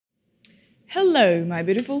Hello, my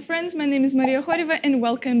beautiful friends. My name is Khoreva and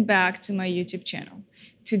welcome back to my YouTube channel.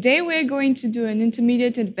 Today we're going to do an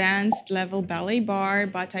intermediate advanced level ballet bar,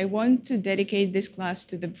 but I want to dedicate this class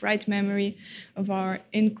to the bright memory of our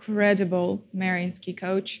incredible Mariinsky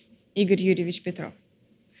coach, Igor Yurievich Petrov.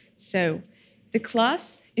 So, the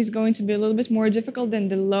class is going to be a little bit more difficult than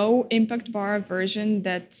the low impact bar version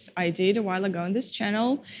that I did a while ago on this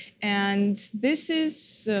channel. And this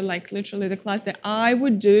is like literally the class that I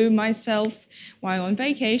would do myself while on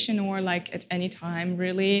vacation or like at any time,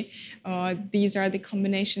 really. These are the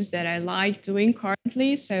combinations that I like doing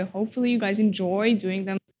currently. So hopefully you guys enjoy doing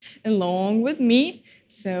them along with me.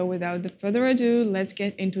 So without further ado, let's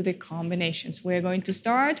get into the combinations. We're going to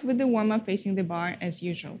start with the warm-up facing the bar as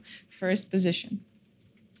usual. First position.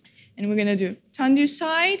 And we're going to do tendu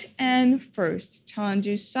side and first,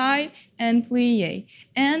 tendu side and plie,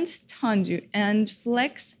 and tendu and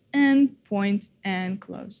flex and point and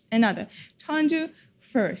close. Another tendu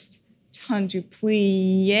first, tendu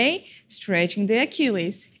plie, stretching the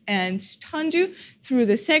Achilles, and tendu through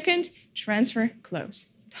the second, transfer, close.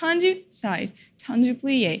 Tendu side, tendu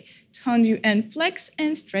plie, tendu and flex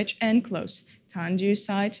and stretch and close. Tendu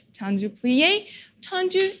side, tendu plie,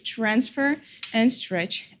 tendu, transfer, and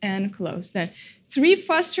stretch, and close. Then 3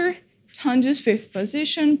 faster, tendu's fifth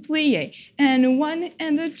position, plie, and a 1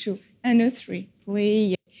 and a 2, and a 3,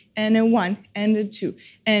 plie, and a 1 and a 2.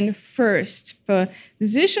 And first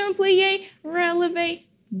position, plie, releve,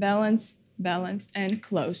 balance, balance, and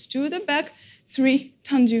close. To the back, 3,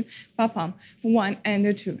 tendu, papam, 1 and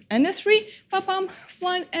a 2, and a 3, papam,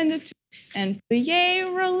 1 and a 2. And plie,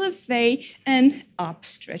 releve, and up,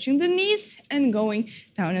 stretching the knees and going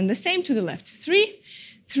down. And the same to the left. 3,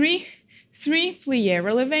 3, 3, plie,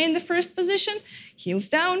 releve in the first position, heels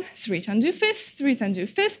down, 3 tendu fifth, 3 tendu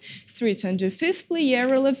fifth, 3 tendu fifth, plie,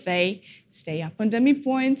 releve, stay up on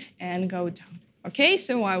demi-point and go down. Okay,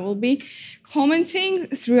 so I will be commenting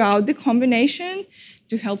throughout the combination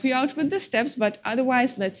to help you out with the steps, but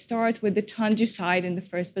otherwise let's start with the tendu side in the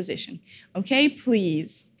first position. Okay,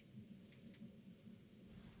 please.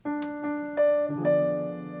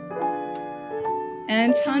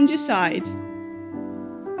 And tendu side,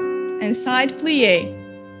 and side plie,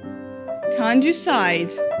 tendu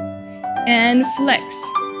side, and flex.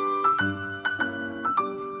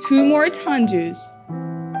 2 more tendus,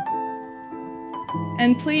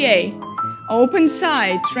 and plie, open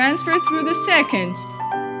side, transfer through the second,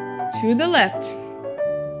 to the left,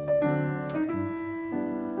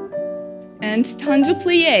 and tendu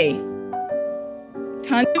plie,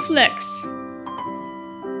 tendu flex.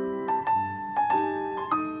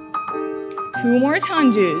 2 more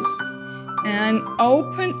tendus, and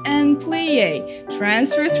open and plie.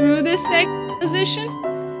 Transfer through the second position.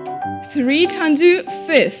 3 tendu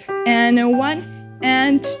fifth, and a 1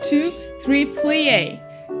 and 2, 3 plie.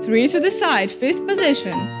 3 to the side, fifth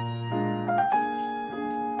position.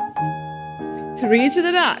 3 to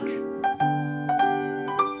the back.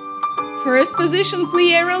 First position,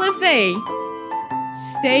 plie, releve.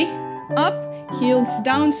 Stay up, heels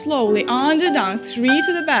down slowly, under, down. 3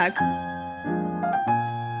 to the back.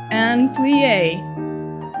 And plie,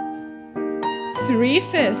 3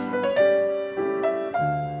 fifth,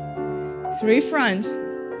 3 front,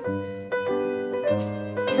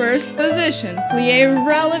 first position, plie,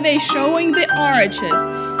 releve, showing the arches,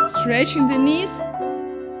 stretching the knees,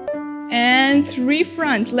 and 3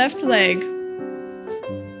 front, left leg,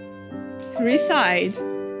 3 side,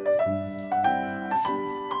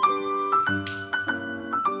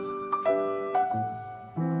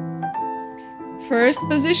 first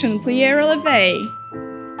position, plie, releve.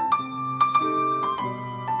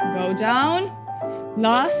 Go down.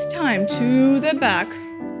 Last time to the back.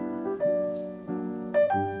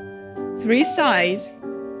 3 side.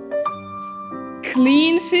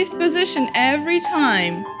 Clean fifth position every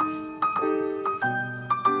time.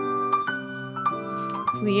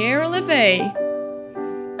 Plie, releve.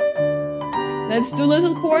 Let's do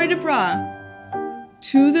little port de bras.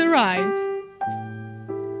 To the right.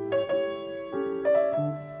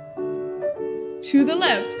 To the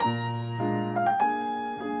left,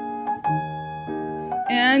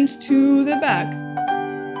 and to the back,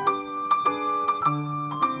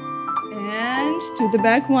 and to the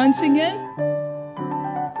back once again,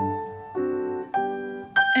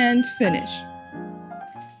 and finish.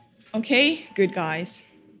 Okay, good guys.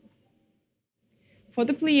 For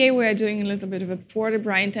the plie, we're doing a little bit of a port de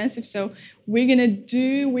bras intensive, so we're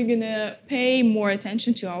gonna pay more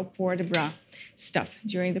attention to our port de bras stuff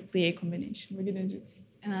during the plie combination. We're gonna do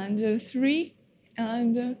and 3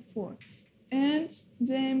 and 4 and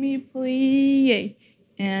demi plie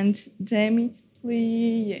and demi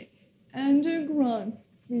plie and and grand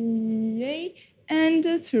plie,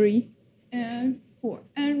 and 3 and 4,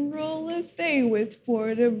 and releve with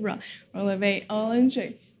port de bras, releve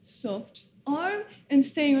allongé, soft arm, and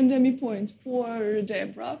staying on demi-point, port de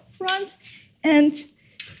bras front, and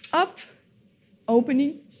up,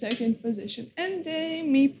 opening second position, and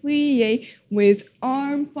demi-plie with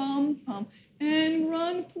arm pom-pom, and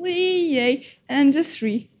grand plie, and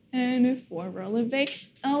 3 and 4, releve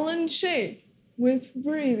allongé with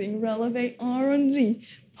breathing, releve arrondi,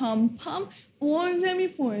 pom-pom, on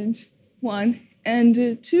demi-point, 1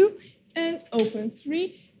 and 2, and open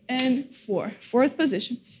 3 and 4, fourth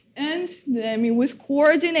position, and demi with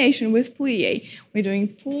coordination with plie. We're doing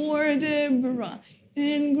port de bras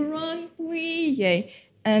and grand plie,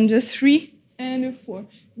 and 3 and 4,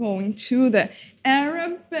 going to the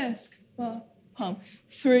arabesque, pom,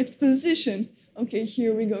 third position. Okay,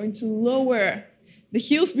 here we're going to lower the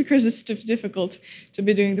heels because it's difficult to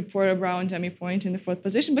be doing the port de bras and demi-point in the fourth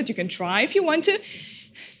position, but you can try if you want to.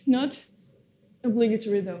 Not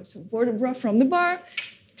obligatory though. So port de bras from the bar,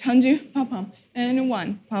 tendu, pom-pom, and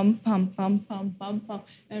 1, pom-pom, pom-pom, pom-pom,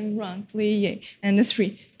 and grand plie, and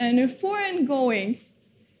 3 and 4, and going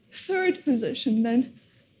third position, then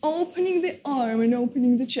opening the arm and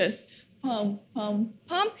opening the chest, pom, pom,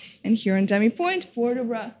 pom, and here on demi-point, port de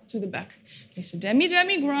bras to the back. Okay, so demi,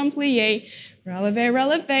 grand plie,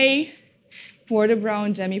 releve, port de bras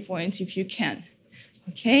and demi-point if you can.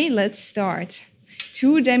 Okay, let's start.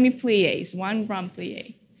 2 demi-plies, 1 grand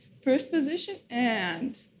plie. First position,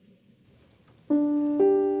 and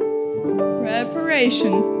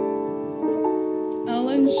preparation,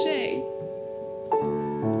 allongé,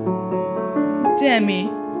 demi,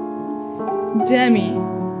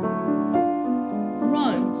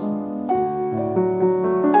 front,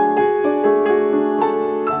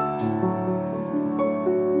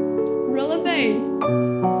 releve,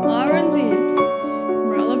 R&D,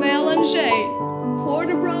 releve allongé, port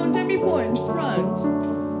de bras demi-point, front,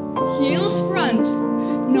 heels front,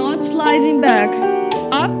 not sliding back,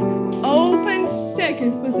 up, open,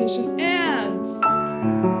 second position, and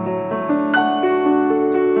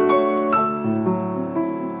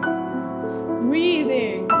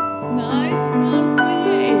breathing, nice grand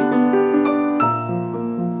plie,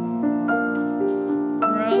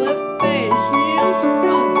 releve, heels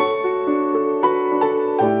front,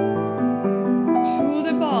 to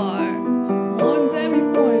the bar, on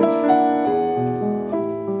demi-point,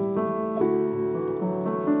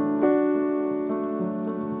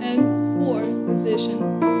 and fourth position,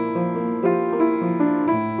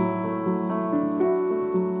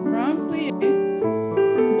 grand plie,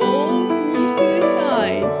 both knees to the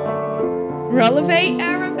side, releve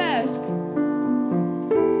arabesque,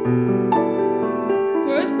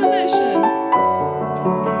 third position,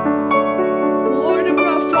 port de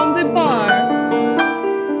bras from the bar,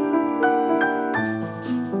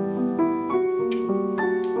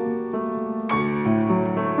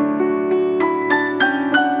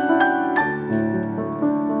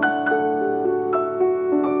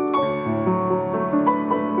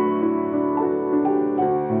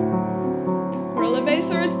 releve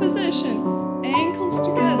third position, ankles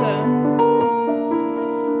together,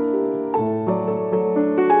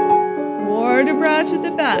 port de bras to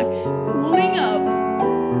the back, pulling up,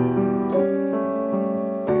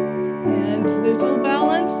 and little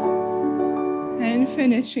balance, and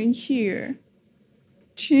finishing here.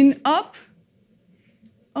 Chin up,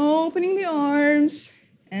 opening the arms,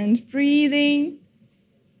 and breathing,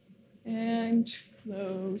 and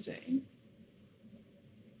closing.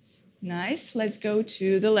 Nice, let's go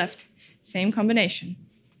to the left. Same combination.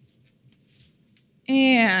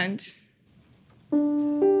 And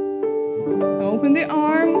open the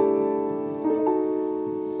arm.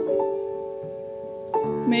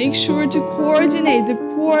 Make sure to coordinate the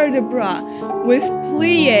port de bras with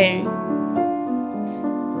plie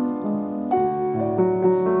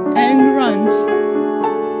and grunt.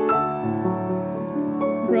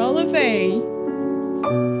 Releve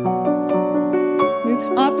with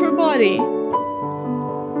upper body,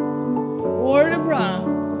 port de bras,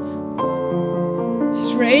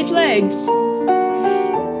 straight legs,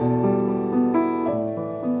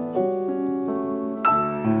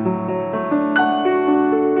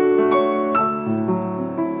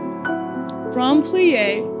 from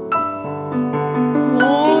plie,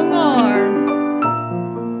 long arm,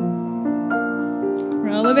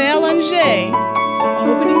 releve allongé,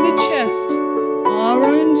 opening the chest,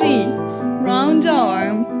 R&D, round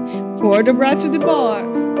arm, port de bras to the bar,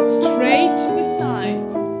 straight to the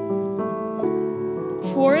side,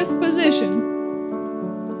 fourth position,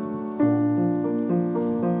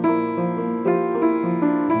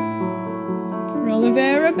 Relevé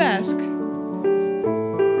arabesque.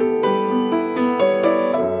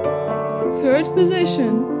 Third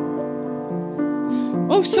position.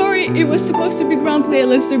 Oh, sorry, it was supposed to be grand plie.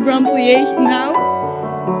 Let's do grand plie now.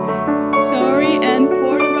 Sorry, and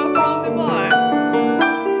Khoreva from the bar.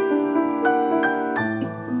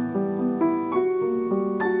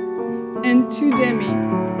 And 2 demi.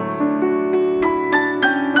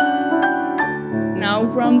 Now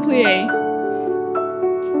grand plie.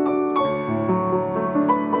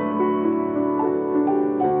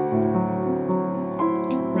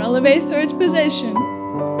 Relevé third position.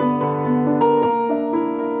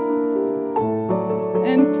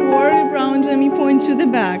 And 4 brown demi-pointe to the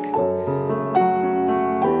back.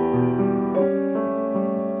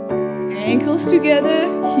 Ankles together,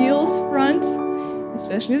 heels front,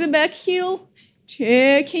 especially the back heel.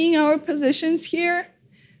 Checking our positions here.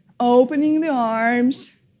 Opening the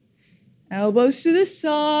arms. Elbows to the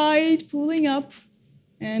side, pulling up.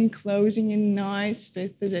 And closing in nice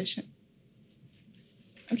 5th position.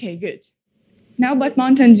 Okay, good. Now, but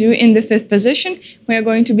mountain dew in the 5th position, we are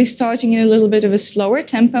going to be starting in a little bit of a slower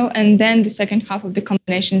tempo, and then the second half of the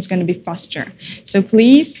combination is going to be faster. So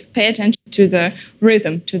please pay attention to the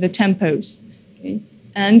rhythm, to the tempos. Okay.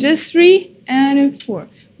 And a 3 and a 4.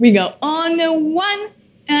 We go on a 1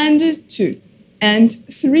 and a 2. And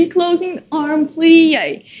 3 closing arm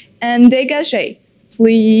plie and dégagé.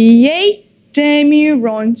 Plie,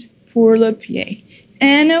 demi-rond pour le pied.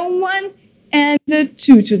 And a 1 and a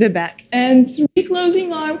 2 to the back, and 3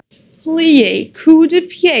 closing arm, plie, coup de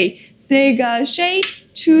pied, dégagé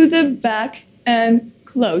to the back and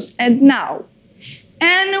close. And now,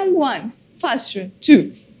 and a 1, faster,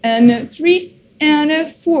 2, and a 3, and a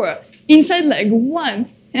 4, inside leg, 1,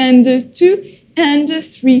 and a 2, and a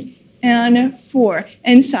 3, and a 4,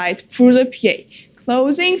 inside, pour le pied,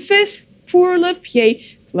 closing 5th, pour le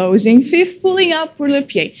pied, closing 5th, pulling up, pour le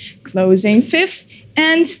pied, closing 5th,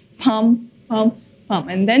 and pump, pump, pump,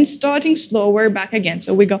 and then starting slower back again.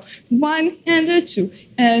 So we go 1 and a 2,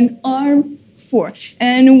 and arm 4,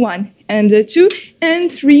 and 1 and a 2,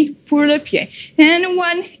 and 3, pour le pied, and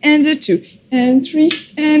 1 and a 2, and 3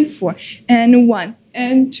 and 4, and 1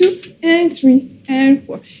 and 2, and 3 and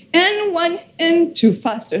 4, and 1 and 2,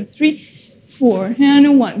 faster, 3, 4,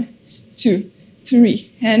 and 1, 2,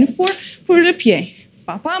 3, and 4, pour le pied,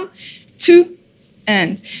 pa-pam, 2,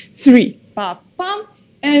 and 3, pa-pam,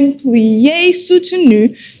 and plie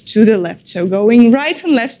soutenu to the left. So going right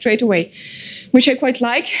and left straight away, which I quite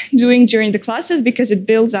like doing during the classes because it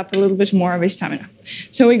builds up a little bit more of a stamina.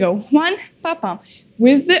 So we go 1, papa,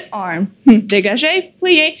 with the arm, dégagé,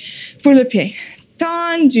 plie, pour le pied,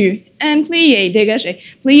 tendu, and plie, dégagé,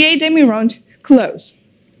 plie, demi-rond, close.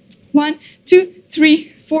 1, 2,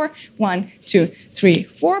 3, 4, 1, 2, 3,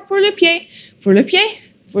 4, pour le pied, pour le pied,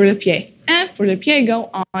 pour le pied, and pour le pied,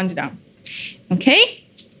 go on and down. Okay?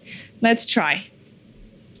 Let's try.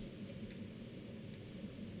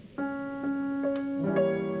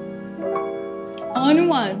 On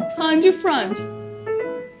 1, tendu front.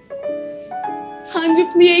 Tendu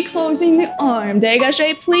plie, closing the arm.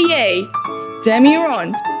 Dégagé, plie.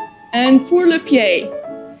 Demi-rond. And pour le pied.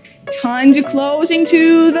 Tendu, closing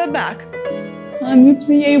to the back. Tendu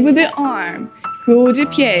plie with the arm. Coup de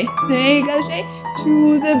pied. Dégagé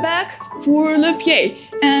to the back. Pour le pied.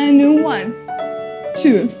 And 1,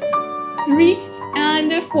 2, 3,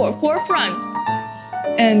 and 4. 4 front.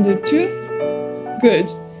 And 2.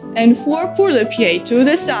 Good. And 4 pour le pied to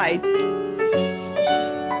the side.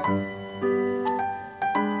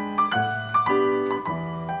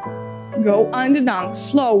 Go on and down,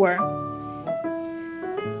 slower.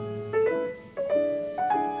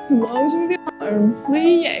 Closing the arm,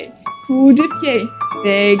 plie, coup de pied,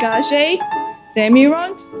 dégagé,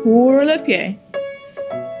 demi-rond, pour le pied.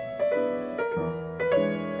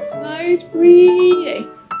 Side plie.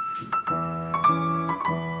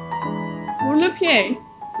 Pour le pied.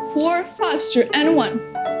 4 faster, and 1,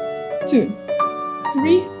 2,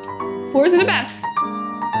 3, 4 to the back.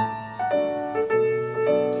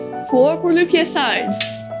 4 pour le pied side.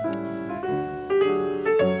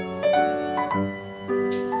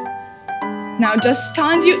 Now just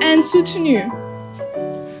tendu and soutenu.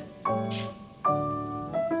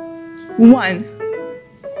 1.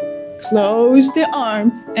 Close the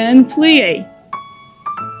arm and plie.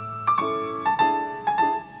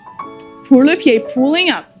 Pour le pied, pulling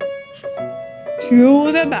up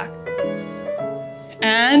to the back.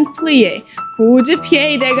 And plie. Coup de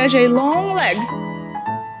pied, dégagé, long leg.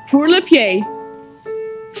 Pour le pied.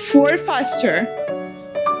 4 faster.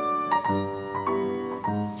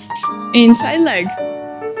 Inside leg.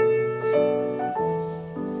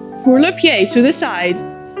 Pour le pied to the side.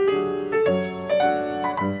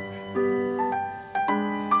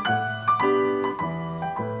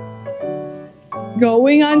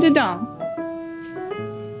 Going under down.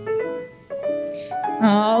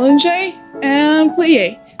 Allongé and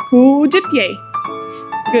plié. Coup de pied.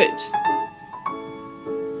 Good.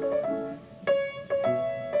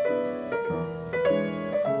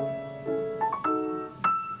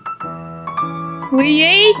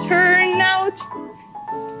 Plie, turn out.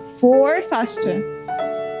 4 faster.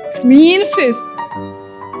 Clean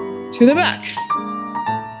 5th. To the back.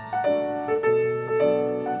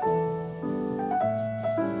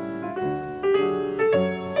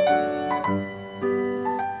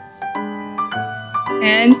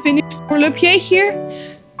 And finish pour le pied here.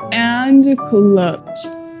 And close.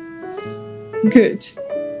 Good.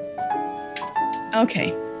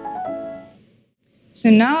 Okay. So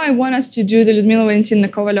now I want us to do the Lyudmila Valentina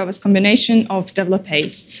Kovaleva's combination of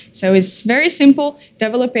développés. So it's very simple,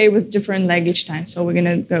 développé with different leg each time. So we're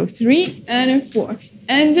gonna go 3 and 4.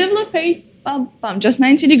 And développé, bum, bum, just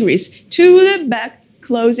 90 degrees. To the back,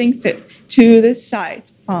 closing 5th. To the side,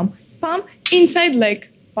 bum, bum. Inside leg,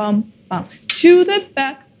 bum, bum. To the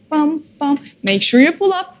back, bum, bum. Make sure you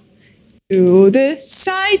pull up. To the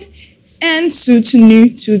side. And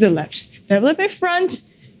soutenu to the left. Développé front.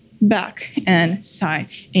 Back and side.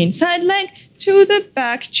 Inside leg to the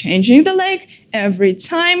back, changing the leg every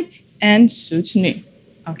time and soutenu.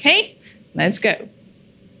 Okay, let's go.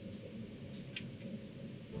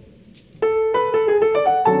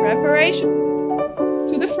 Preparation.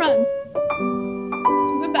 To the front,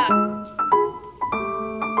 to the back,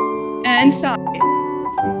 and side.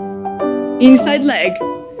 Inside leg.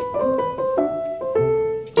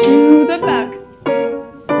 To the back.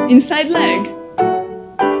 Inside leg.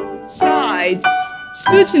 Side,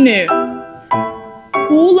 soutenu,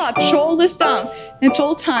 pull up, shoulders down, at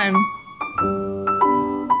all time.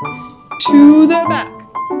 To the back,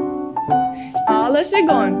 à la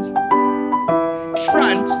seconde,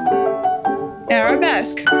 front,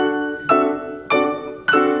 arabesque.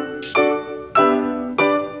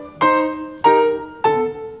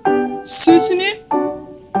 Soutenu.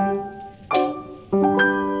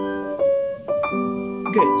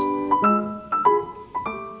 Good.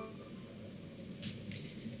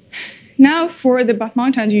 Now for the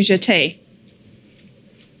battement du jeté.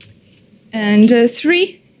 And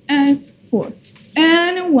 3 and 4.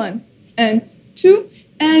 And 1 and 2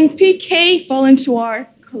 and piqué balançoire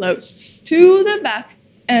close. To the back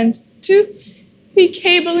and 2.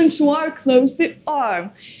 Piqué balançoire close the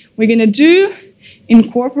arm. We're gonna do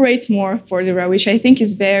incorporate more for the row, which I think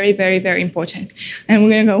is very, very, very important. And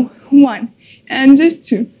we're gonna go 1 and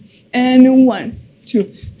 2 and 1, 2,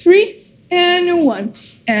 3 and 1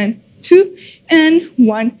 and 2 and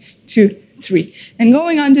 1, 2, 3. And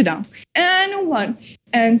going on to down. And 1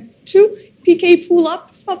 and 2. Piqué pull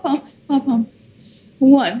up. Pa-pum, pa-pum.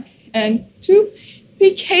 1 and 2.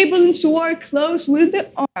 Piqué balançoire close with the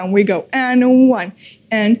arm. We go. And 1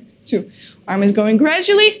 and 2. Arm is going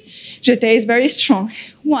gradually. Jeté is very strong.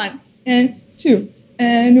 1 and 2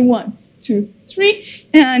 and 1, 2, 3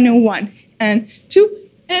 and 1 and 2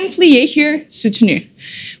 and plié here, soutenu.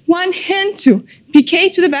 1 and 2, piqué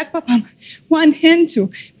to the back, pa-pum. 1 and 2,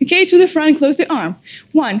 piqué to the front, close the arm.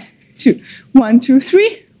 1, 2, 1, 2,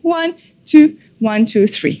 3, 1, 2, 1, 2,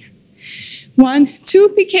 3. 1, 2,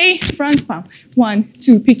 piqué, front pump. 1,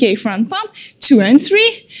 2, piqué, front pump. 2 and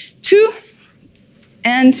 3, 2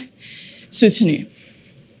 and soutenu.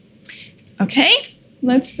 Okay,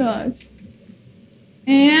 let's start.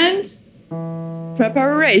 And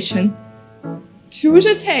preparation. To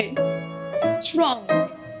jeté, strong.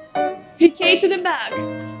 Piqué to the back.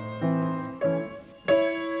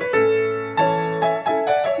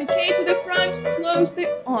 Piqué to the front, close the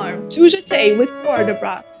arm. To jeté with port de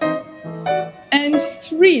bras. And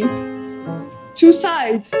 3, 2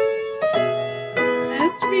 sides.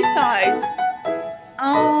 And 3 sides.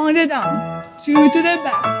 On the down. 2 to the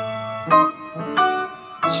back.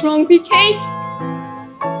 Strong piqué.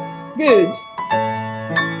 Good.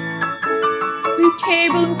 Piqué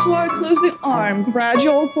balançoire, close the arm.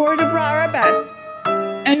 Gradual port de bras arabesque.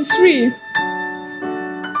 And 3.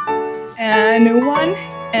 And 1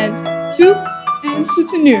 and 2 and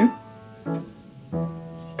soutenu.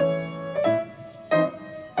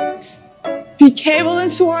 Piqué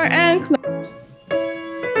balançoire and close.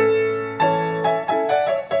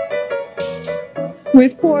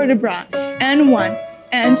 With port de bras. And 1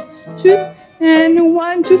 and 2 and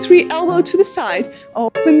 1, 2, 3, elbow to the side.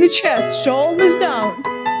 Open the chest, shoulders down.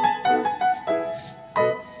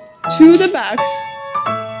 To the back.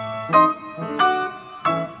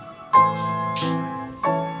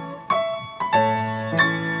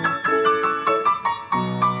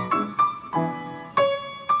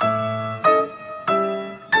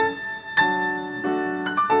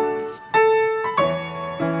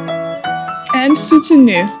 and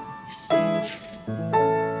soutenu.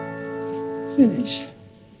 Finish.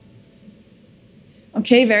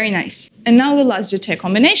 Okay, very nice. And now the last jeté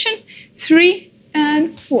combination. 3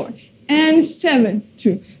 and 4 and 7,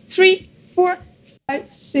 2, 3, 4,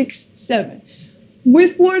 5, 6, 7.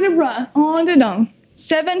 With port de bras on the down.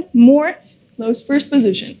 7 more. Close first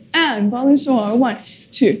position. And balançoire. 1,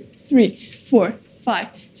 2, 3, 4, 5,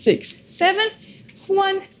 6, 7.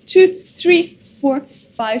 1, 2, 3, 4,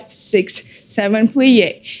 5, 6, 7.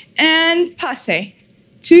 Plie. And passe.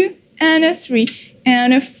 2 and a 3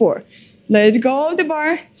 and a 4. Let go of the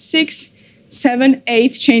bar. 6, 7,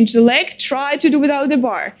 8. Change the leg. Try to do without the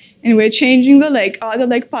bar. And we're changing the leg. Other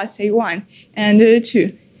leg passe. 1 and a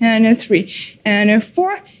 2 and a 3 and a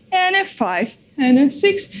 4 and a 5 and a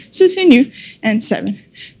 6. Soutenu and 7.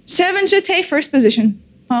 7 jeté first position.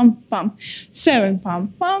 Pum, pum. 7,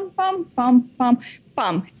 pum, pum, pum, pum, pum,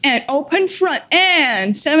 pum. And open front.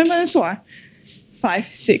 And 7 balançoire. 5,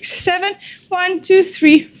 6, 7. 1, 2,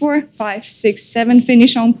 3, 4, 5, 6, 7.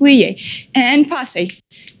 Finish on plie. And passe.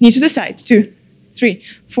 Knee to the side. 2, 3,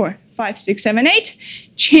 4, 5, 6, 7, 8.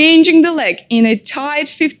 Changing the leg in a tight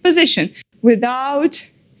fifth position. Without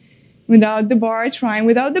the bar. Trying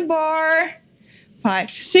without the bar. 5,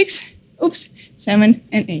 6. Oops. 7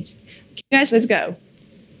 and 8. Okay, guys, let's go.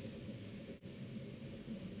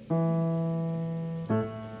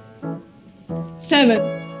 Seven.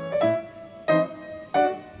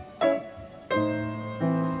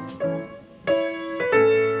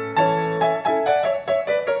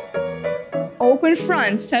 Open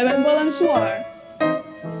front, 7 balançoire.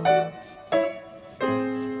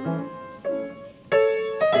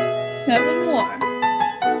 7 more.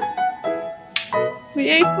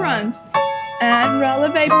 Plie front. And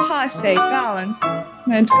releve passe, balance.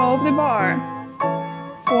 Let go of the bar.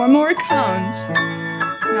 4 more counts.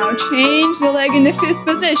 Now change the leg in the fifth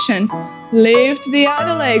position. Lift the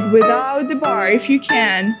other leg without the bar if you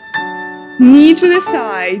can. Knee to the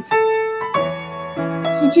side.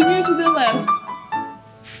 Soutenu to the left.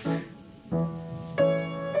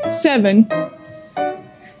 7.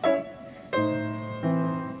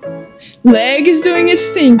 Leg is doing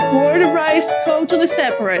its thing. Port de bras is totally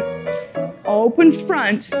separate. Open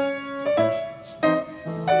front.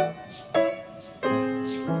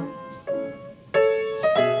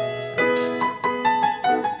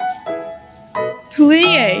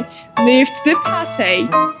 Plie. Lift the passe.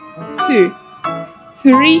 2,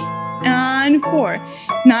 3, and 4.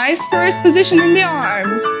 Nice first position in the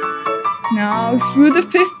arms. Now through the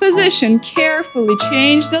fifth position, carefully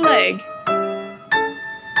change the leg.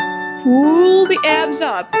 Pull the abs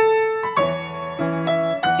up.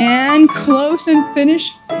 And close and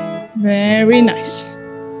finish. Very nice.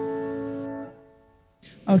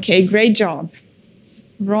 Okay, great job.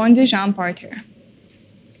 Rond de jambe parterre.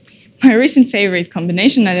 My recent favorite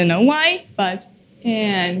combination, I don't know why, but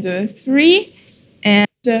and 3 and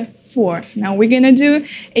 4. Now we're gonna do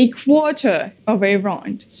a quarter of a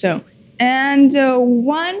round. So, and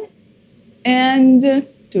 1 and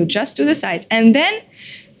 2, just to the side. And then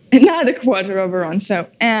another quarter of a round. So,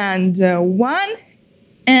 and 1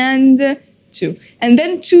 and 2. And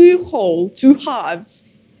then 2 whole, 2 halves.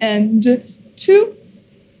 And 2.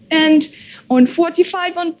 And on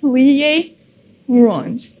 45 on plie,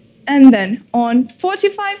 round. And then on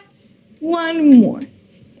 45, 1 more.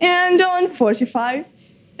 And on 45,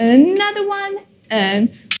 another one.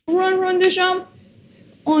 And run the jump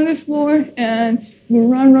on the floor. And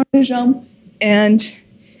run the jump. And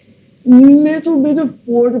little bit of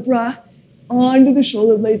port de bras under the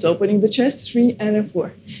shoulder blades, opening the chest. 3 and a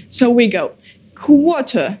 4. So we go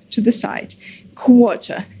quarter to the side.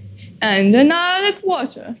 Quarter. And another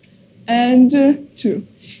quarter. And 2.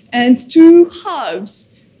 And 2 halves.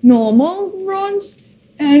 Normal runs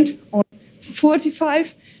and on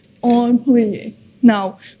 45 on plie.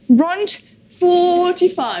 Now run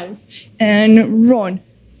 45 and run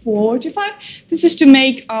 45. This is to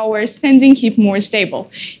make our standing hip more stable.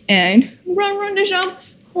 And run the jump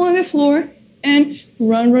on the floor and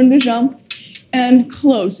run the jump and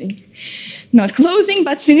closing. Not closing,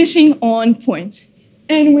 but finishing on point.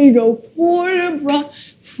 And we go port de bras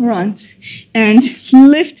front and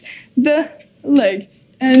lift the leg.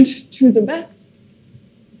 And to the back.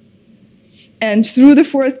 And through the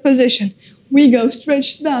fourth position, we go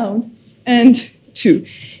stretched down. And 2.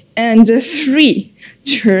 And 3.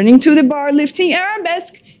 Turning to the bar, lifting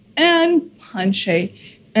arabesque. And penché.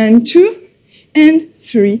 And 2. And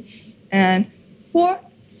 3. And 4.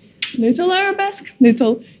 Little arabesque.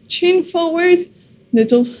 Little chin forward.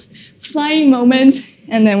 Little flying moment.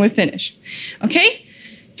 And then we finish. Okay?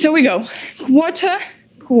 So we go quarter,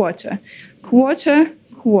 quarter, quarter,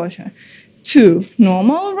 quarter, 2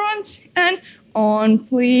 normal runs, and on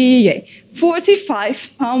plie.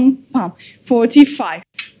 45, pum, pum. 45,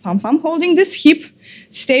 pum, pum. Holding this hip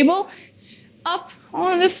stable, up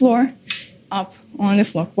on the floor, up on the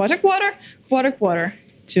floor. Quarter, quarter, quarter, quarter.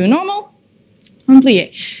 2 normal, on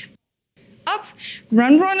plie. Up,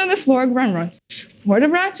 run, run on the floor, run, run. Quarter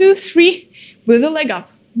bras, 2, 3, with the leg up.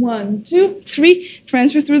 1, 2, 3,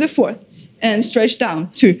 transfer through the fourth, and stretch down.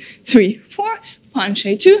 2, 3, 4,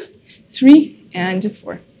 penché. 2, 3, and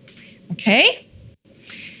 4. Okay?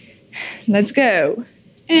 Let's go.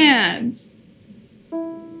 And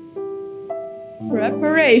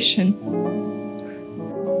preparation.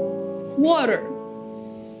 Water.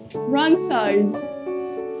 Front side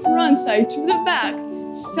to the back,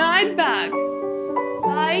 side back,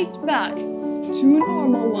 side back. 2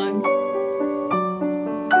 normal ones.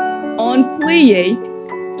 On plie,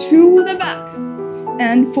 to the back,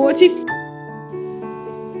 and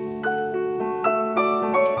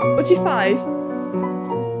 45.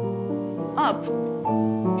 Up.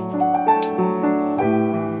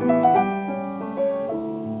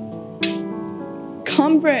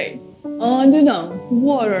 Cambrai, under down,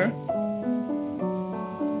 water.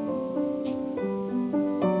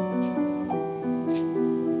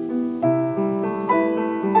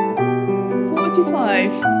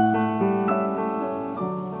 45.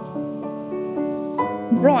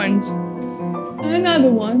 Front.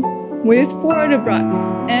 Another one with port de bras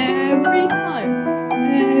every time.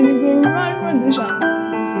 And go run, run the jump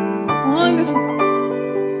on the floor.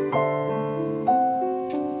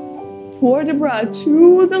 Port de bras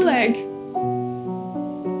to the leg.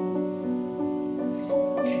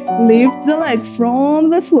 Lift the leg from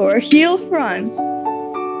the floor, heel front.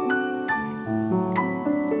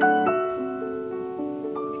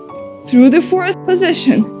 Through the fourth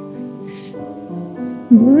position.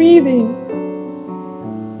 Breathing.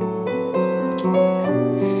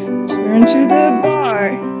 Turn to the bar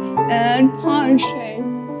and penché.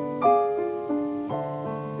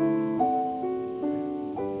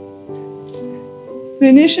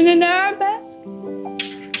 Finish in an arabesque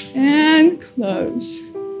and close.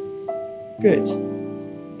 Good.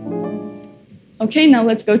 Okay, now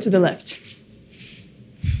let's go to the left.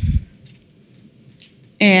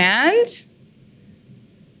 And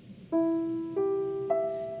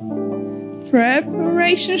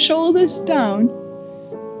preparation, shoulders down.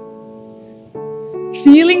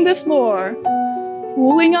 Feeling the floor,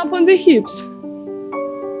 pulling up on the hips.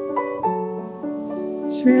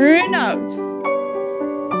 Turn out.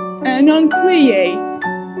 And on plie.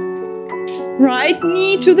 Right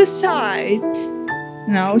knee to the side.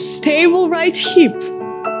 Now stable right hip.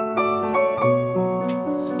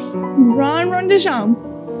 Run, run the jump.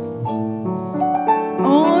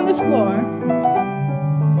 On the floor.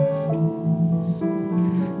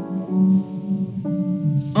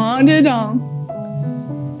 On the down.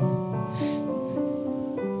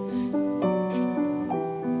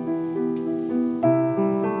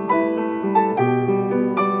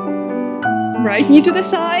 Right knee to the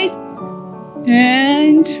side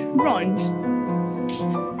and run.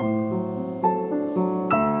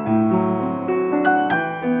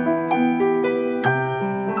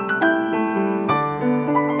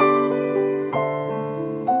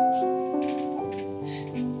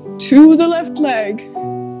 To the left leg.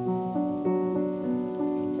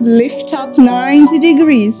 Lift up 90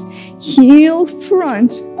 degrees. Heel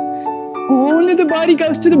front. Only the body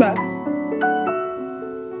goes to the back.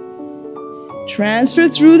 Transfer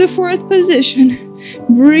through the fourth position.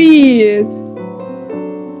 Breathe.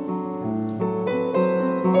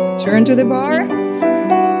 Turn to the bar.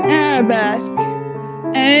 Arabesque.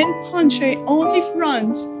 And penché only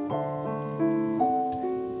front.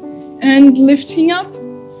 And lifting up.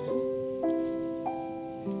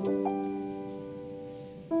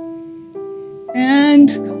 And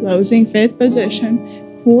closing fifth position.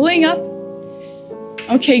 Pulling up.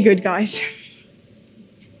 Okay, good guys.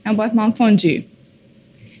 Now battement fondu.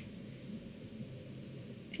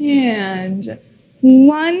 And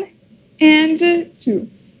 1 and 2.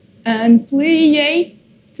 And plie,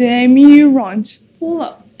 demi-rond. Pull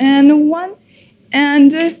up. And 1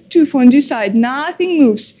 and 2. Fondu side. Nothing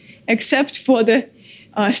moves except for the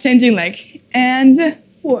standing leg. And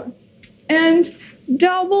 4. And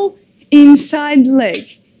double inside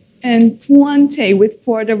leg. And pointe with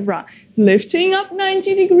port de bras. Lifting up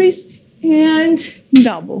 90 degrees. And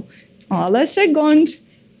double. À la seconde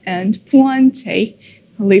and pointe.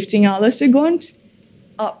 Lifting à la seconde,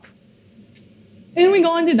 up. And we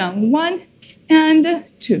go on the down. 1 and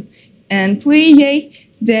 2. And plie,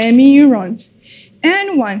 demi-rond.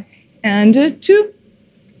 And 1 and 2.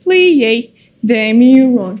 Plie,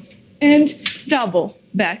 demi-rond. and double,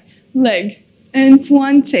 back, leg, and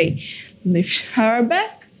pointe. Lift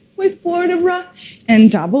arabesque with port de bras,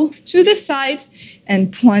 and double to the side,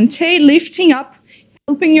 and pointe, lifting up,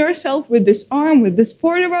 helping yourself with this arm, with this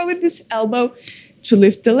port de bras, with this elbow, to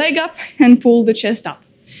lift the leg up and pull the chest up.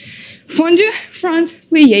 Fondu, front,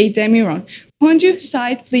 plie, demi-rond. Fondu,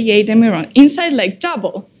 side, plie, demi-rond. Inside leg,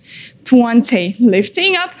 double. Pointe,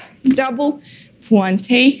 lifting up, double,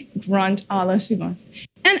 pointe, grand à la seconde.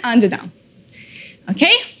 And under down.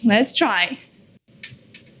 Okay, let's try.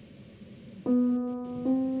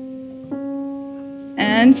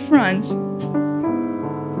 And front.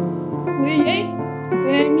 Plie,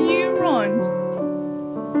 demi-rond.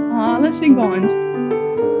 À la seconde.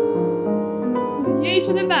 Plie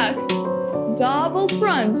to the back. Double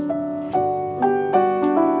front.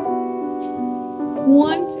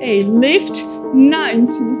 Pointe, lift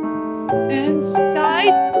 90. And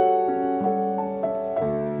side.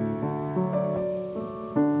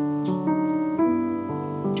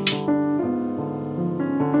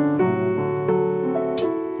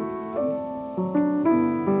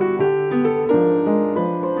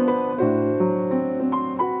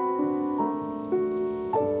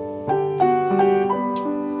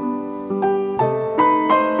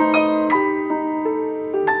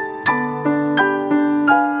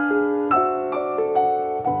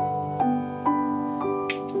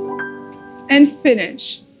 And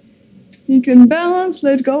finish. You can balance,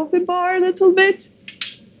 let go of the bar a little bit,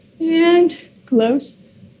 and close,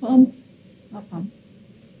 pump, up, pump.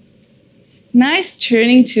 Nice,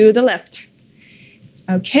 turning to the left.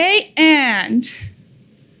 Okay, and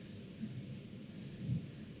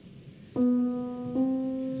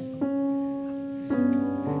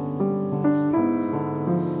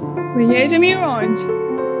plie demi-rond.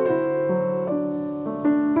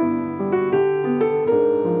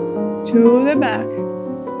 To the back.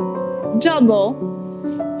 Double.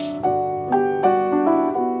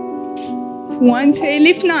 Pointe,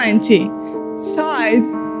 lift 90. Side.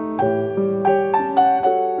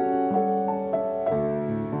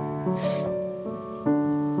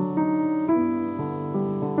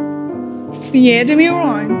 Plie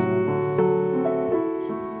demi-rond.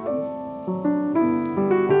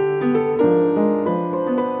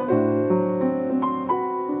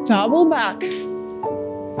 Double back.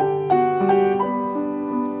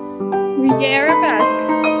 Plie arabesque.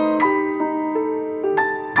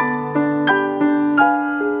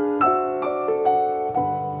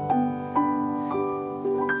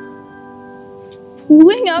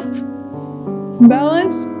 Pulling up,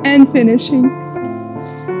 balance, and finishing.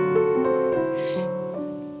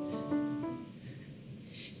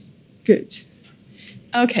 Good.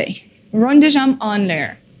 Okay, rond de jambe en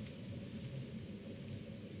l'air.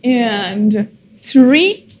 And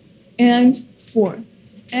 3 and 4.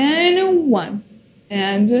 And 1,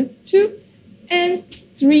 and 2, and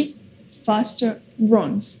 3, faster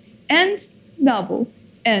ronds, and double,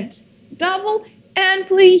 and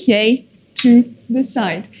plie to the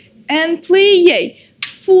side, and plie,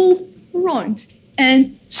 full rond,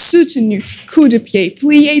 and soutenu, coup de pied,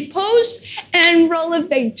 plie, pose, and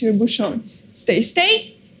releve to bouchon.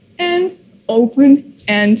 Stay, and open,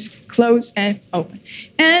 and close, and open.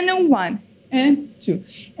 And 1, and 2,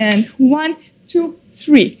 and 1, 2,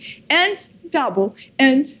 3, and double,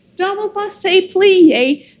 passe,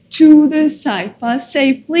 plie to the side,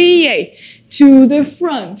 passe, plie to the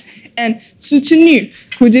front, and soutenu,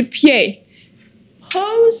 coup de pied,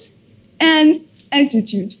 pose, and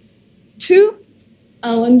attitude. 2,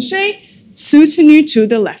 allongé, soutenu to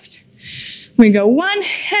the left. We go 1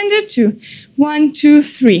 and a 2, 1, 2,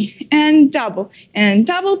 3, and double,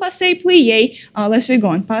 passe, plie, à la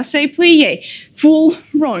seconde, passe, plie, full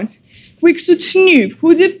rond. Quick soutenu,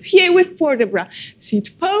 coup de pied with port de bras.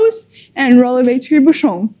 Sit pose and releve to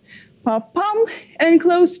bouchon. Pop, pump, and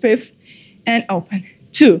close 5th, and open.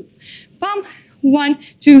 2, pump, 1,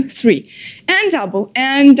 2, 3, and double,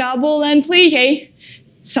 and plie,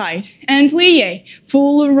 side, and plie,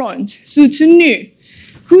 full rond, soutenu,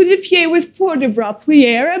 coup de pied with port de bras,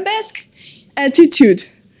 plie arabesque, attitude,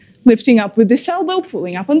 lifting up with this elbow,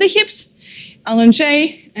 pulling up on the hips,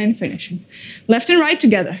 allongé, and finishing. Left and right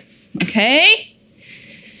together. Okay,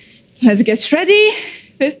 let's get ready.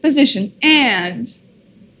 5th position, and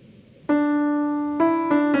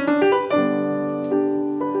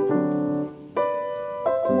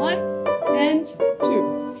 1, and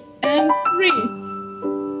 2, and 3,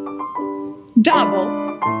 double,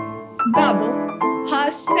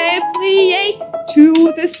 passe, plie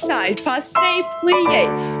to the side, passe, plie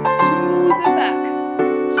to the back,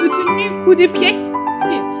 soutenu, coup de pied,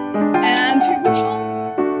 sit, and bouchon.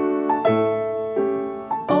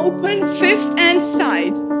 open, fifth and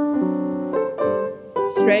side.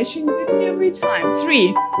 Stretching the knee every time.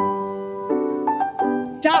 3.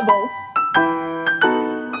 Double.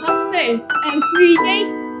 Passe and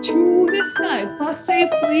plie to the side. Passe,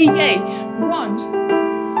 plie. Rond.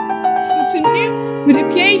 Soutenu. Coup de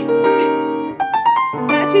pied. Sit.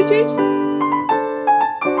 Attitude.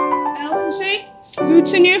 Allongé.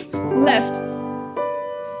 Soutenu. Left.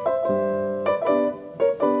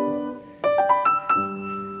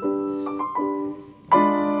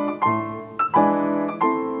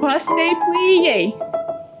 Passe, plie.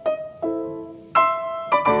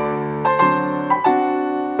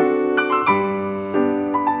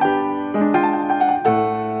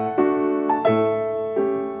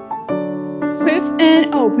 Fifth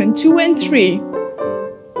and open, 2 and 3.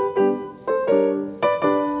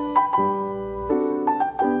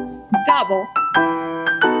 Double.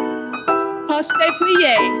 Passe,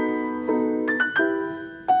 plie.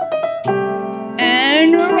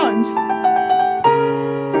 And rond.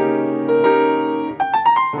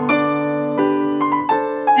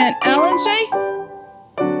 And allongé.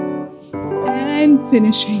 And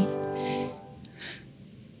finishing.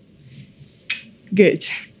 Good.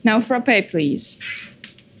 Now frappe, please.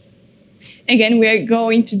 Again, we're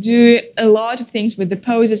going to do a lot of things with the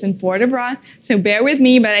poses and port de bras, so bear with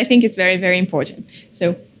me, but I think it's very, very important.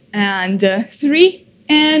 So, and 3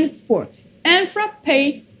 and 4, and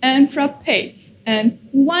frappe, and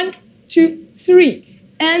 1, 2, 3,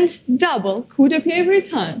 and double, coup de pied every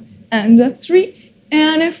time, and 3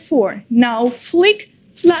 and 4. Now flick,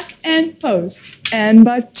 flack, and pose, and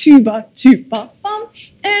batu, ba bum,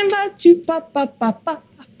 and batu, ba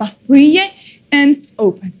plie, and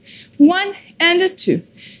open. 1 and 2,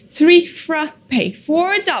 3 frappe,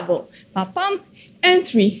 4 double, ba bum, and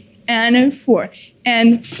 3 and 4,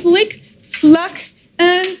 and flick, flack,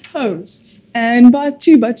 and pose, and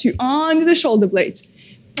batu on the shoulder blades,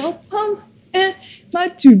 ba bum, and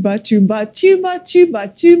batu,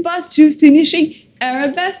 finishing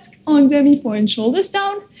arabesque on demi-point, shoulders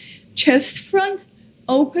down, chest front,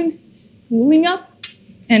 open, pulling up,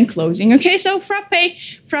 and closing. Okay, so frappe,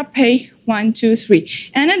 1, 2,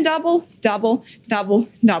 3, and a double,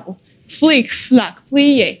 flick, flack,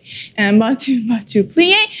 plie, and batu,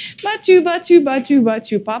 plie,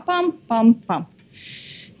 batu, pam.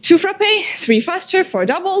 2 frappe, 3 faster, 4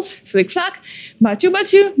 doubles, flick, flack, batu,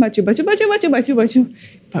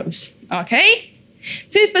 pose. Okay,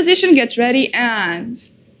 5th position, get ready, and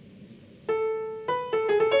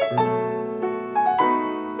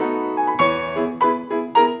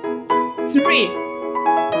 3,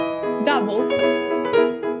 double,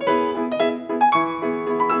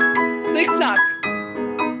 flick, flack,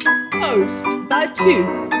 pose, batu,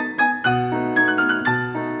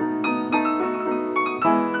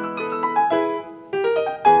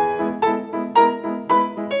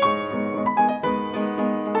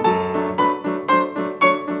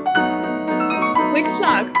 flick,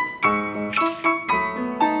 flack,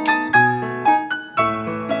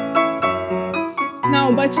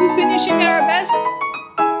 now batu, finishing arabesque,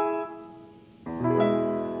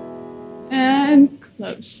 and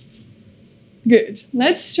close. Good.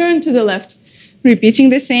 Let's turn to the left, repeating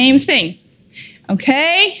the same thing.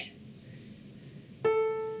 Okay?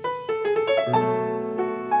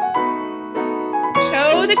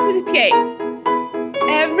 Show the coup de pied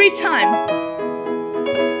every time.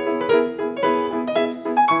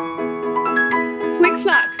 Flick,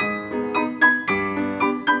 flack.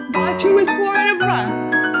 Batu with port de bras.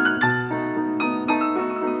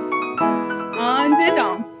 En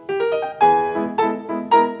dedans.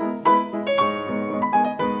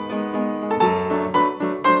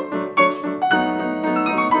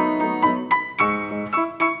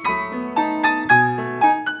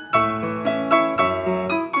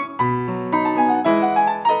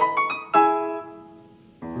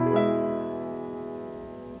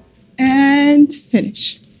 And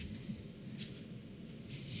finish.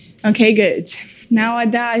 Okay, good. Now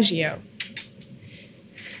adagio.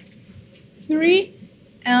 3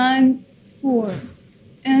 and 4.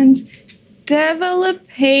 And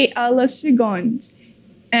développé à la seconde.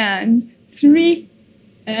 And 3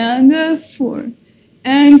 and 4.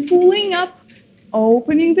 And pulling up,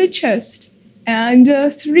 opening the chest. And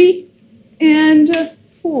 3 and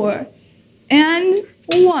 4. And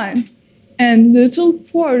 1. And little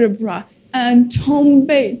port de bras. And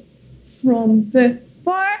tombe from the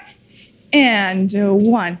bar. And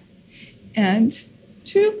 1. And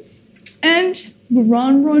 2. And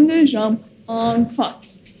rond de jambe en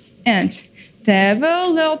face. And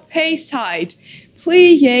développé side.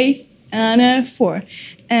 Plié and 4.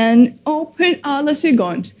 And open à la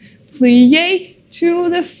seconde. Plié to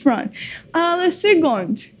the front. À la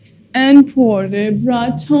seconde. And pour de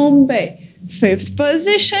bras tombe. Fifth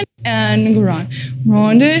position and grand.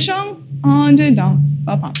 Rond de jambe, en dedans.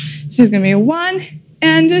 Papa. So it's going to be a 1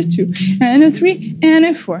 and a 2 and a 3 and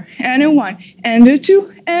a 4 and a 1 and a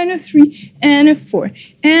 2 and a 3 and a 4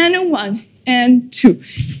 and a 1 and 2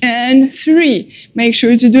 and 3. Make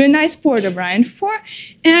sure to do a nice port de bras. And 4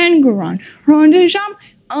 and grand. Rond de jambe,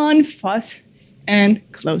 en face and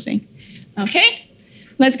closing. Okay?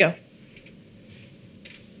 Let's go.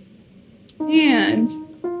 And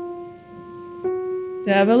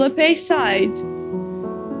développé side.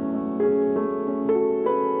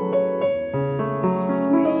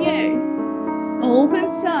 Plie.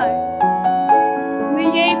 Open side.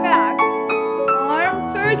 Plie back. Arm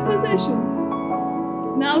third position.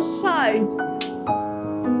 Now side.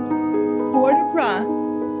 Port de bras.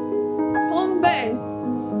 Tombe.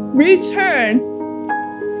 Return.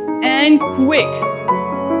 And quick.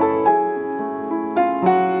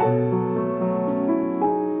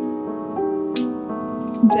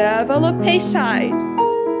 Développé side.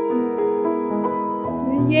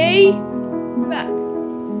 Plie back.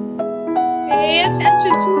 Pay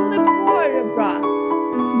attention to the port de bras.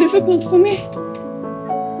 It's difficult for me.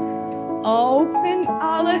 Open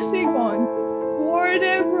à la seconde. Port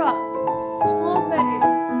de bras. Tombe.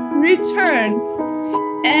 Return.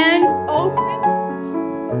 And open.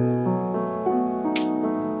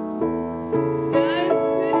 And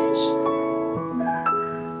finish.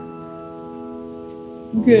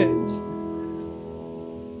 Good.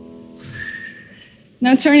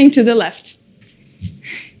 Now turning to the left.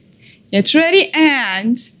 Get ready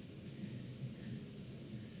and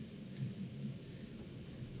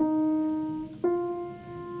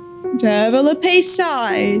développé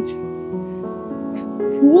side.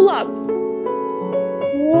 Pull up.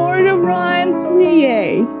 Port de bras and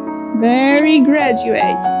plie. Very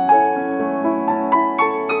graduate.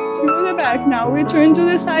 To the back. Now return to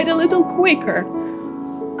the side a little quicker.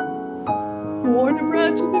 Port de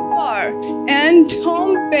bras to the bar. And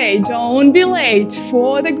tombe. Don't be late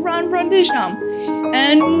for the grand rond de jambe.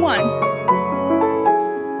 And 1.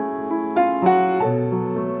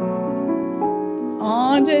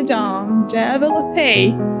 En dedans.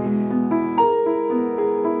 Développé.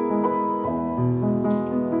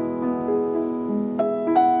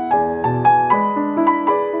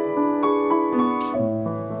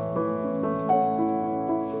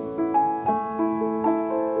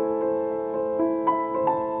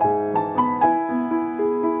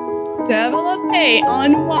 Développé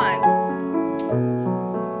on 1.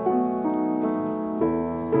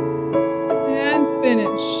 And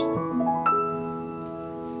finish.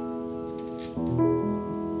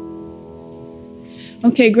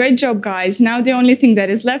 Okay, great job, guys. Now the only thing that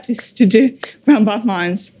is left is to do grand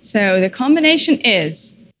battements. So the combination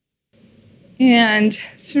is and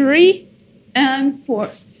 3 and 4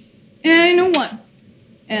 and 1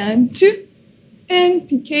 and 2 and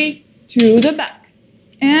piqué to the back.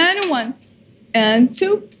 And 1, and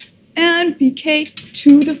 2, and piqué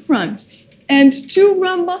to the front. And 2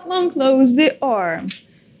 grand battements, close the arm.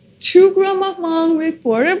 2 grand battements with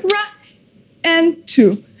port de bras, and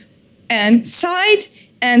 2. And side,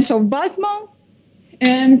 and soft battement,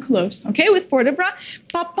 and close. Okay, with port de bras,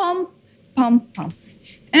 pam, pam, pam.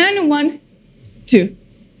 And 1, 2,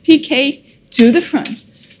 piqué to the front.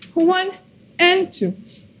 1 and 2,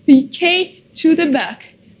 piqué to the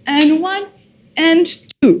back. And 1 and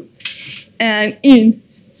 2, and in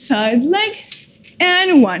side leg,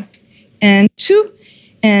 and 1, and 2,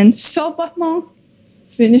 and soft battement,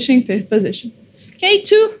 finishing 5th position. Okay,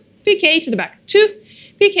 2, piqué to the back, 2,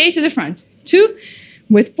 piqué to the front, 2,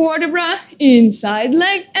 with port de bras, inside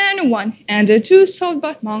leg, and 1, and a 2, soft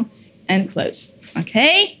battement, and close.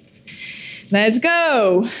 Okay, let's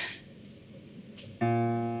go.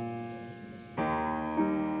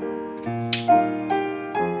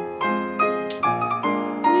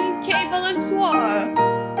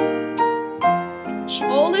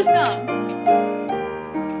 Shoulders down.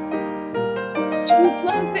 2,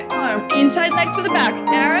 close the arm. Inside leg to the back.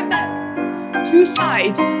 Arabesque. 2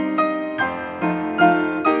 side.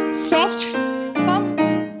 Soft. Pump.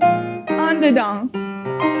 Under down.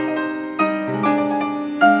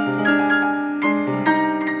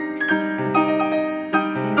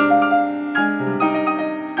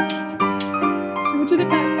 Two to the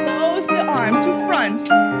back. Close the arm to front.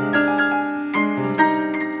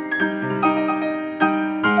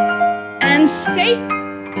 And stay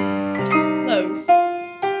close.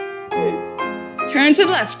 Good. Turn to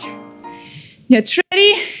the left. Get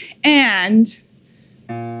ready and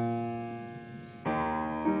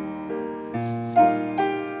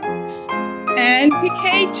and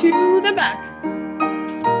piqué to the back.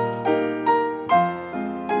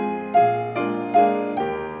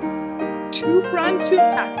 To front, to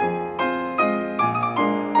back.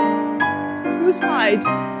 To side.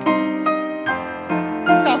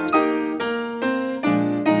 Soft.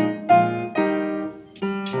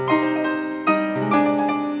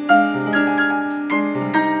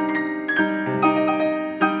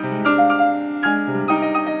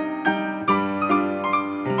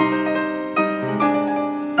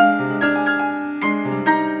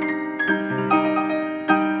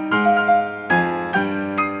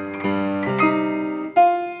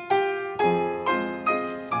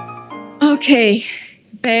 Okay,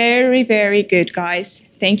 very, very good, guys.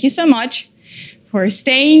 Thank you so much for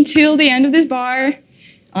staying till the end of this bar,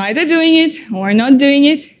 either doing it or not doing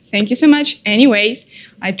it. Thank you so much. Anyways,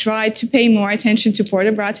 I tried to pay more attention to Pointe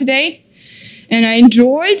de Bras today, and I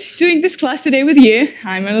enjoyed doing this class today with you.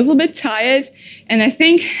 I'm a little bit tired, and I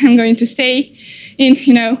think I'm going to stay in,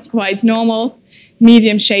 quite normal,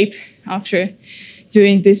 medium shape after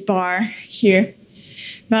doing this bar here.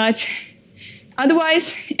 But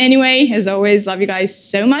otherwise, anyway, as always, love you guys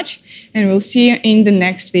so much, and we'll see you in the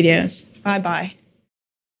next videos. Bye-bye.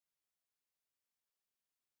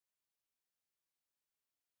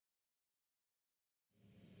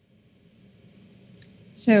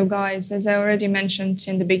 So guys, as I already mentioned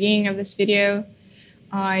in the beginning of this video,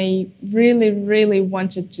 I really, really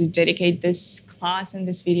wanted to dedicate this class and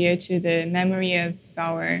this video to the memory of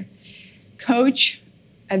our coach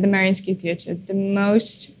at the Mariinsky Theatre, the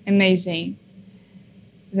most amazing,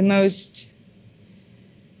 the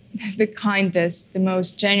kindest, the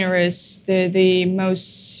most generous, the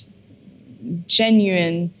most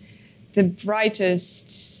genuine, the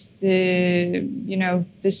brightest, the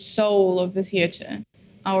soul of the theatre.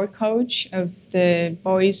 Our coach of the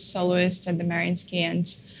boys soloists at the Mariinsky, and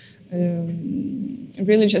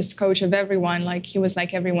really just coach of everyone. Like, he was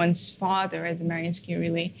like everyone's father at the Mariinsky,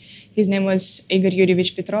 really. His name was Igor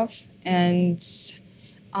Yurievich Petrov, and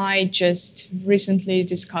I just recently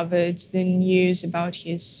discovered the news about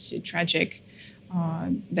his tragic,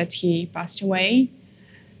 that he passed away.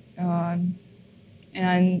 And,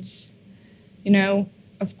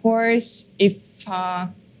 of course, if I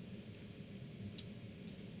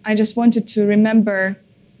just wanted to remember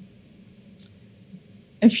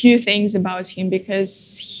a few things about him,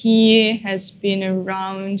 because he has been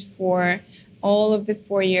around for all of the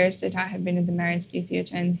 4 years that I have been at the Mariinsky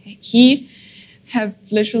Theatre, and he have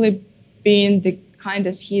literally been the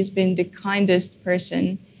kindest. He's been the kindest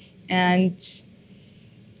person, and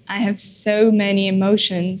I have so many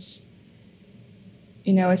emotions,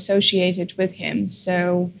 associated with him.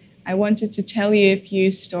 So I wanted to tell you a few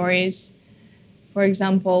stories. For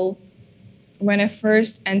example, when I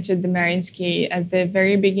first entered the Mariinsky at the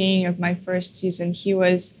very beginning of my first season, he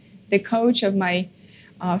was the coach of my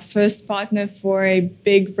first partner for a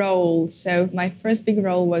big role. So my first big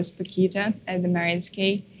role was Paquita at the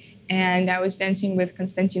Mariinsky, and I was dancing with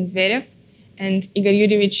Konstantin Zverev, and Igor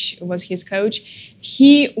Yurievich was his coach.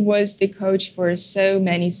 He was the coach for so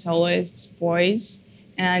many soloists, boys,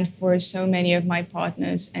 and for so many of my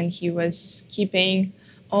partners, and he was keeping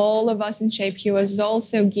all of us in shape. He was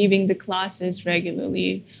also giving the classes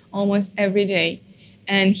regularly, almost every day.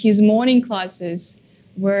 And his morning classes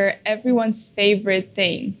were everyone's favorite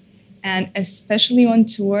thing. And especially on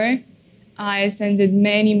tour, I attended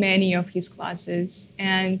many, many of his classes.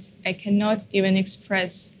 And I cannot even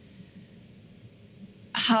express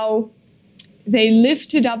how they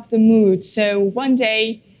lifted up the mood. So one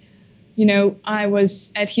day, I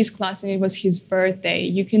was at his class and it was his birthday.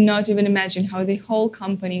 You cannot even imagine how the whole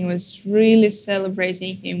company was really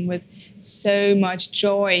celebrating him with so much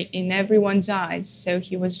joy in everyone's eyes. So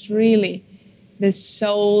he was really the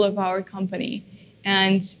soul of our company.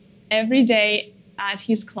 And every day at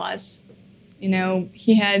his class,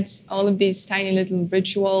 he had all of these tiny little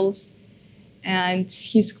rituals, and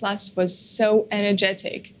his class was so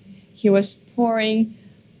energetic. He was pouring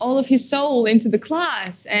all of his soul into the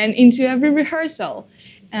class and into every rehearsal.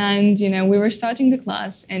 And, we were starting the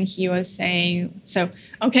class and he was saying, so,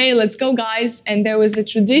 okay, let's go, guys. And there was a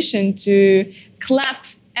tradition to clap.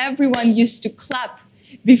 Everyone used to clap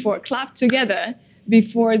together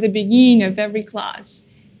before the beginning of every class.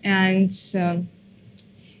 And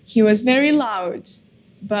he was very loud,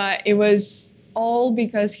 but it was all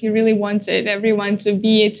because he really wanted everyone to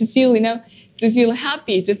feel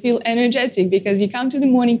happy, to feel energetic, because you come to the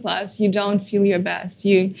morning class, you don't feel your best.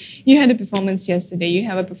 You had a performance yesterday, you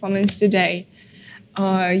have a performance today,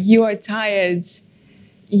 you are tired,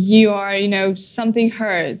 you are, something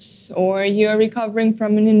hurts or you're recovering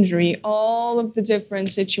from an injury, all of the different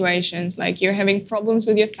situations, like you're having problems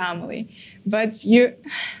with your family, but you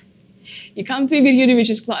come to Igor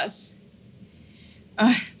Yurievich's class,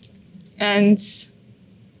 and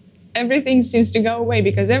everything seems to go away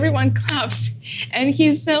because everyone claps and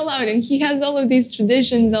he's so loud and he has all of these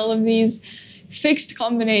traditions, all of these fixed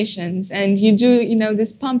combinations, and you do,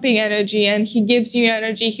 this pumping energy, and he gives you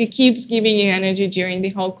energy, he keeps giving you energy during the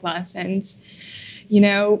whole class. And,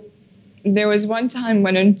 there was one time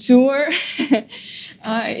when on tour,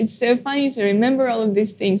 it's so funny to remember all of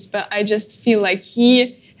these things, but I just feel like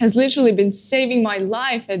he has literally been saving my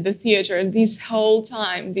life at the theater this whole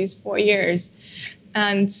time, these 4 years.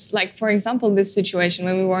 And like, for example, this situation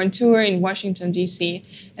when we were on tour in Washington, D.C.,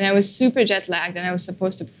 and I was super jet lagged and I was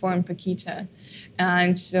supposed to perform Paquita.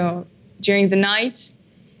 And so during the night,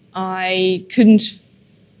 I couldn't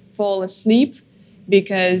fall asleep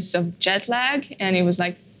because of jet lag. And it was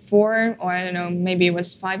like 4, or I don't know, maybe it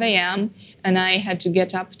was 5 a.m. And I had to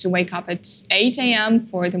get up to wake up at 8 a.m.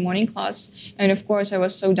 for the morning class. And of course, I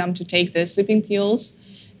was so dumb to take the sleeping pills.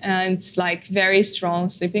 And it's like very strong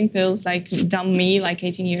sleeping pills, like dumb me, like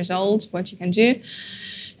 18 years old, what you can do.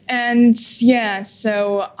 And yeah,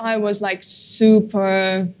 so I was like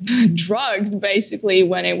super drugged basically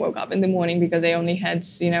when I woke up in the morning, because I only had,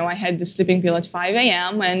 I had the sleeping pill at 5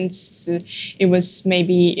 a.m. and it was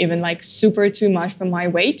maybe even like super too much for my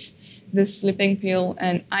weight, the sleeping pill,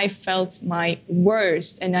 and I felt my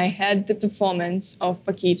worst. And I had the performance of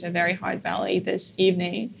Paquita, very hard ballet, this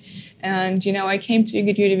evening. And, I came to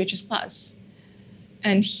Igor Yurievich's class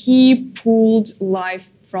and he pulled life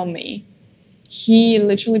from me. He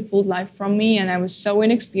literally pulled life from me, and I was so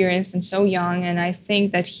inexperienced and so young. And I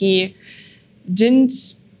think that he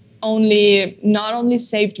not only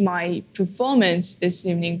saved my performance this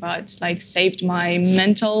evening, but like saved my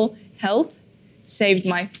mental health, saved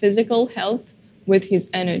my physical health with his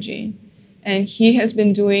energy. And he has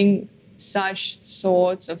been doing such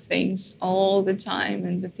sorts of things all the time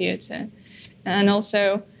in the theater. And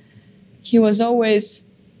also, he was always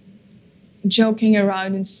joking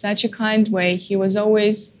around in such a kind way. He was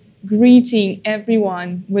always greeting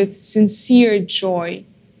everyone with sincere joy,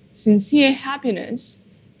 sincere happiness,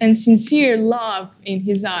 and sincere love in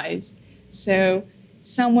his eyes. So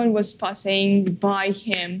someone was passing by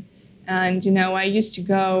him, and I used to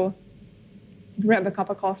go grab a cup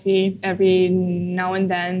of coffee every now and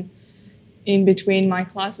then in between my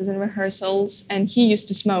classes and rehearsals, and he used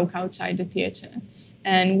to smoke outside the theater.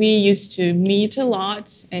 And we used to meet a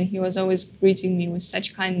lot, and he was always greeting me with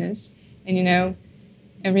such kindness. And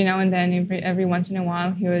every now and then, every once in a while,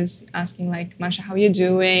 he was asking like, Masha, how you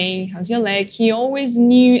doing? How's your leg? He always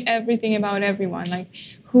knew everything about everyone, like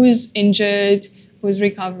who's injured, who's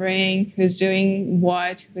recovering, who's doing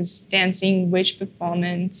what, who's dancing, which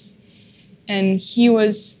performance. And he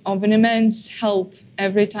was of an immense help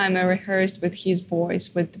every time I rehearsed with his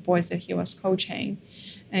boys, with the boys that he was coaching.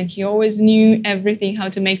 And he always knew everything, how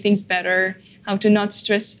to make things better, how to not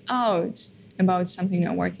stress out about something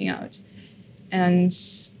not working out. And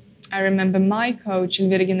I remember my coach,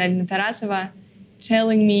 Elvira Gennadiyevna Tarasova,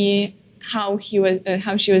 telling me how she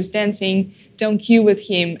was dancing Don't Cue with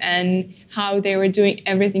him, and how they were doing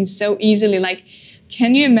everything so easily. Like,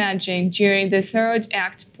 can you imagine during the third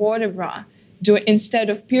act port de bras, instead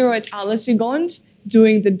of pirouette à la seconde,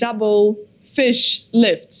 doing the double fish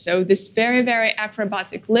lift. So this very, very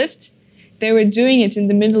acrobatic lift, they were doing it in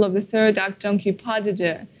the middle of the third act, Don't Cue pas de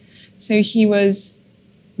deux. So he was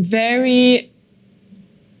very,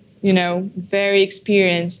 very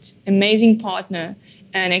experienced, amazing partner.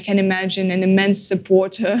 And I can imagine an immense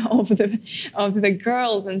supporter of the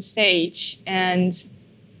girls on stage. And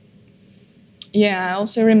yeah, I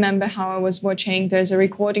also remember how I was watching, there's a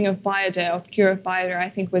recording of Bayader, of Cure of Bayader, I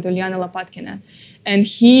think with Ulyana Lopatkina. And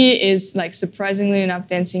he is, like, surprisingly enough,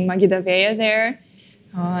 dancing Magidaveya there,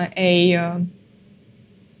 a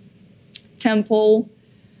temple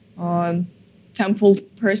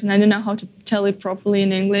person. I don't know how to tell it properly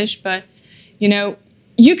in English, but,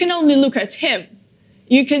 you can only look at him.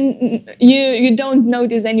 You don't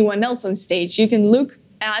notice anyone else on stage. You can look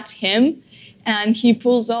at him, and he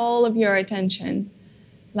pulls all of your attention.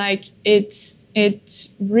 Like, it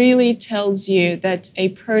really tells you that a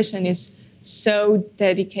person is so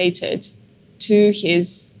dedicated to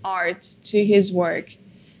his art, to his work.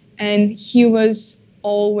 And he was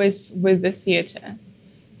always with the theater.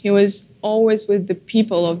 He was always with the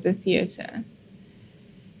people of the theater.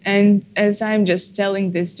 And as I'm just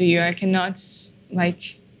telling this to you, I cannot,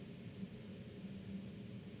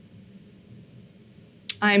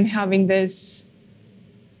 I'm having this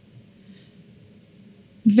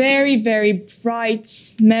very, very bright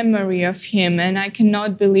memory of him, and I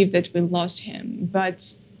cannot believe that we lost him.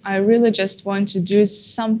 But I really just want to do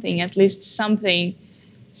something, at least something,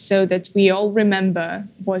 so that we all remember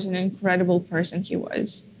what an incredible person he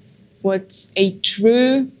was. What a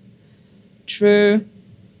true,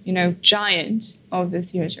 giant of the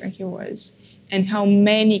theater he was, and how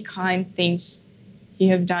many kind things he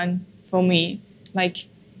have done for me. Like,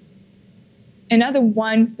 another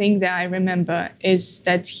one thing that I remember is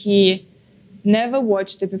that he never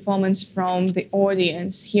watched the performance from the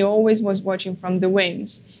audience. He always was watching from the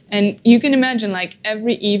wings. And you can imagine, like,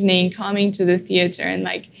 every evening coming to the theater and,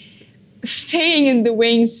 like, staying in the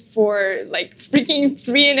wings for, like, freaking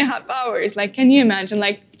 3.5 hours. Like, can you imagine?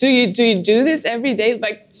 Like, do you do this every day?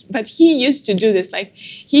 Like, but he used to do this. Like,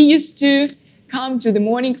 he used to come to the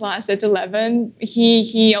morning class at 11.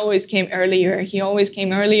 He always came earlier. He always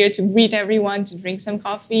came earlier to greet everyone, to drink some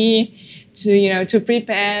coffee, to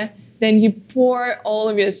prepare. Then you pour all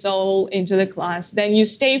of your soul into the class. Then you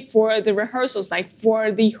stay for the rehearsals, like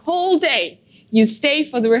for the whole day. You stay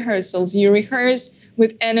for the rehearsals. You rehearse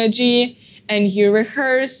with energy, and you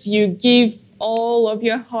rehearse. You give all of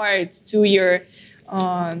your heart to your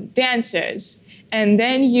dancers. And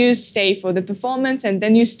then you stay for the performance, and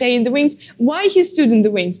then you stay in the wings. Why he stood in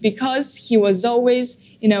the wings? Because he was always,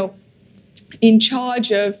 in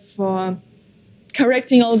charge of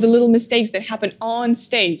correcting all the little mistakes that happen on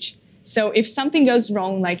stage. So if something goes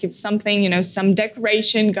wrong, like if something, some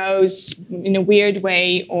decoration goes in a weird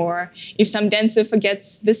way, or if some dancer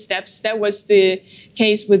forgets the steps, that was the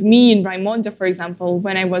case with me in Raimonda, for example,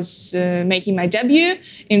 when I was making my debut.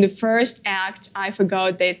 In the first act, I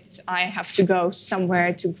forgot that I have to go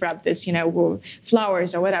somewhere to grab this,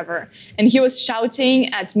 flowers or whatever. And he was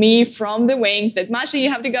shouting at me from the wings that, Masha, you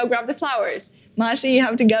have to go grab the flowers. Masha, you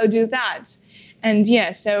have to go do that. And yeah,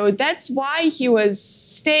 so that's why he was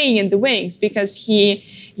staying in the wings, because he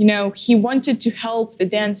wanted to help the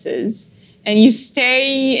dancers. And you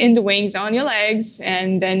stay in the wings on your legs,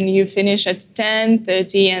 and then you finish at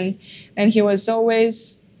 10:30. And then he was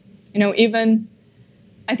always, even,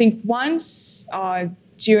 I think once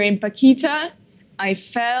during Paquita, I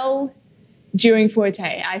fell during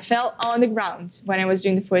Forte. I fell on the ground when I was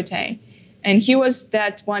doing the Forte. And he was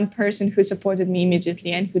that one person who supported me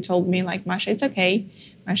immediately and who told me, like, Masha, it's okay.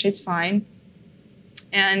 Masha, it's fine.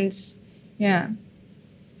 And yeah,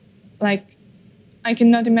 like, I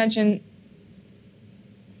cannot imagine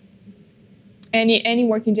any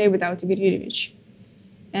working day without Igor Yurievich.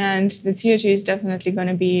 And the theater is definitely going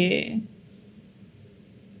to be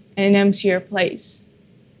an emptier place.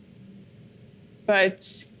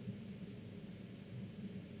 But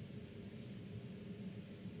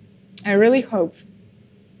I really hope,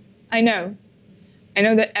 I know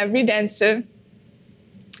that every dancer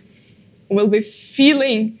will be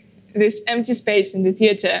feeling this empty space in the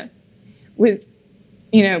theater with,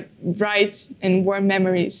 bright and warm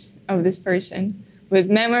memories of this person, with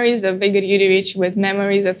memories of Igor Yurievich, with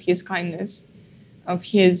memories of his kindness, of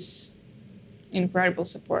his incredible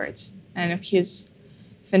support, and of his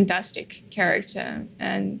fantastic character.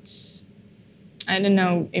 And I don't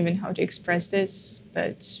know even how to express this,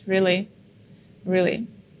 but really, really.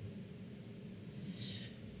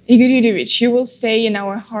 Igor Yurievich, you will stay in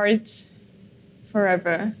our hearts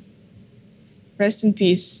forever. Rest in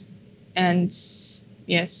peace. And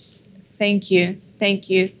yes, thank you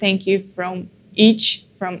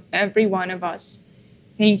from every one of us.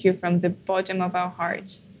 Thank you from the bottom of our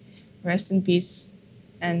hearts. Rest in peace,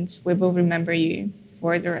 and we will remember you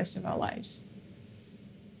for the rest of our lives.